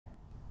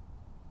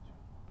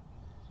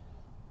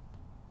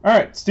All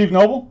right, Steve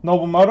Noble,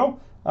 Moto.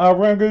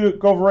 We're going to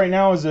go over right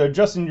now is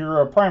adjusting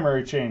your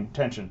primary chain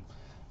tension.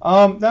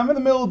 I'm in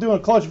the middle of doing a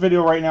clutch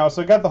video right now,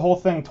 so I got the whole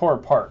thing tore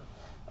apart.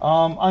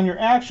 On your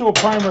actual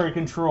primary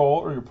control,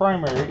 or your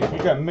primary, if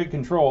you've got mid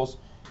controls,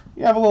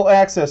 you have a little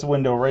access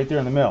window right there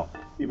in the middle.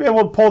 You'll be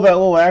able to pull that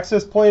little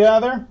access plate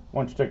out of there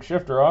once you take the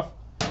shifter off,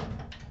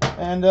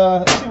 and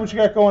see what you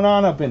got going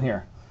on up in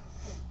here.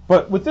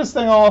 But with this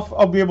thing off,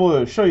 I'll be able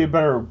to show you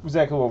better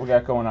exactly what we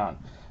got going on.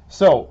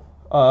 So,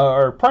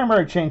 our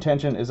primary chain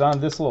tension is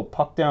on this little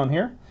puck down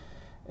here,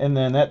 and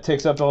then that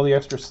takes up all the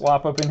extra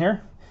slop up in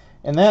here,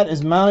 and that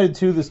is mounted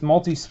to this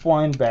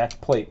multi-spline back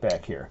plate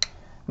back here.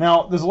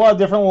 Now, there's a lot of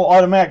different little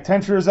automatic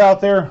tensioners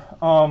out there.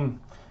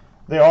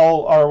 They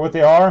all are what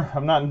they are.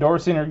 I'm not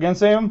endorsing or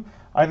against them.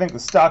 I think the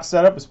stock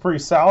setup is pretty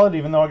solid,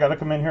 even though I got to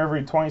come in here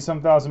every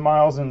 20-some thousand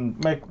miles and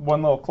make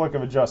one little click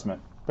of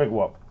adjustment. Big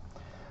whoop.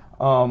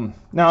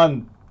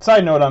 Now,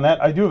 side note on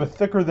that, I do have a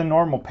thicker than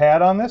normal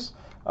pad on this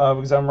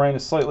because I'm running a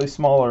slightly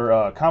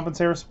smaller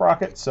compensator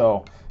sprocket.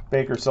 So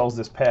Baker sells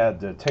this pad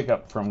to take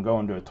up from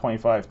going to a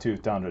 25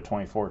 tooth down to a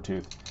 24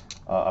 tooth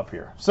up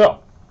here. So,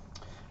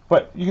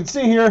 but you can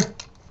see here,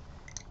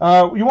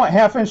 you want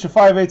 1/2 inch to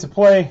 5/8 of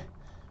play.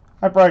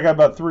 I probably got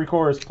about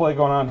 3/4 play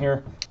going on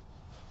here.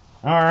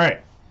 All right,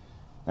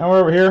 now we're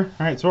over here.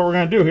 All right, so what we're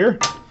going to do here,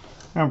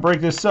 I'm going to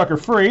break this sucker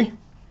free.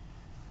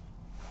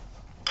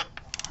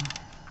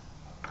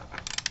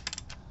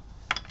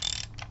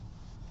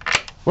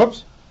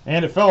 Whoops,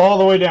 and it fell all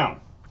the way down.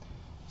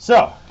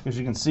 So, as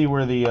you can see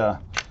where the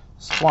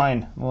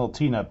spline, the little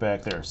T-nut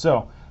back there.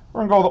 So,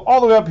 we're going to go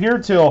all the way up here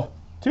till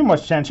too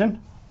much tension.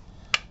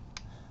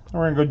 And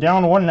we're going to go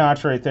down 1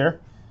 notch right there.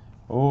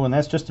 Oh, and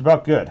that's just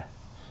about good.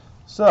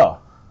 So,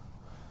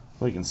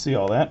 we can see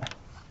all that.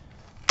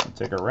 We'll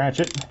take a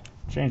ratchet,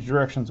 change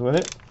directions with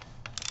it.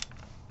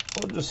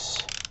 We'll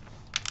just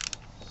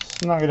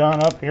snug it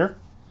on up here,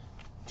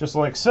 just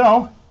like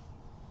so.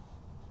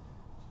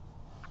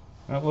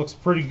 That looks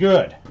pretty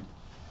good.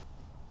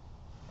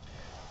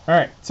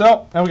 Alright,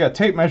 so now we got a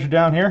tape measure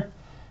down here,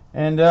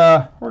 and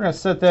we're going to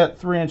set that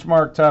 3-inch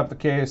mark top of the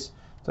case.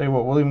 Tell you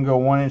what, we'll even go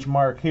 1-inch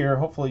mark here.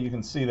 Hopefully you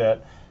can see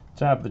that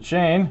top of the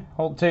chain.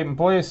 Hold the tape in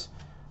place,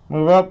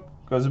 move up,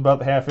 goes about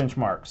the 1/2 inch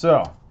mark.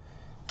 So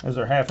there's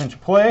our 1/2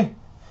 inch play.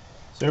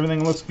 So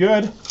everything looks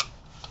good.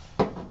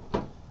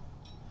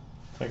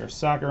 Take our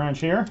socket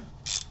wrench here,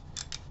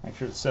 make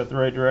sure it's set the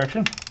right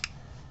direction.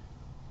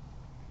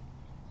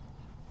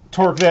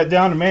 Torque that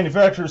down to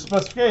manufacturer's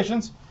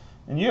specifications,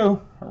 and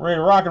you are ready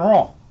to rock and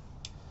roll.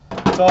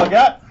 That's all I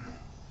got.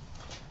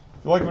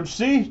 If you like what you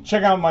see,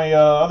 check out my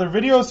other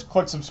videos.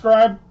 Click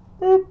subscribe,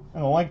 boop,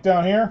 and the link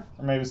down here,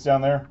 or maybe it's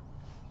down there,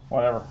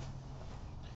 whatever.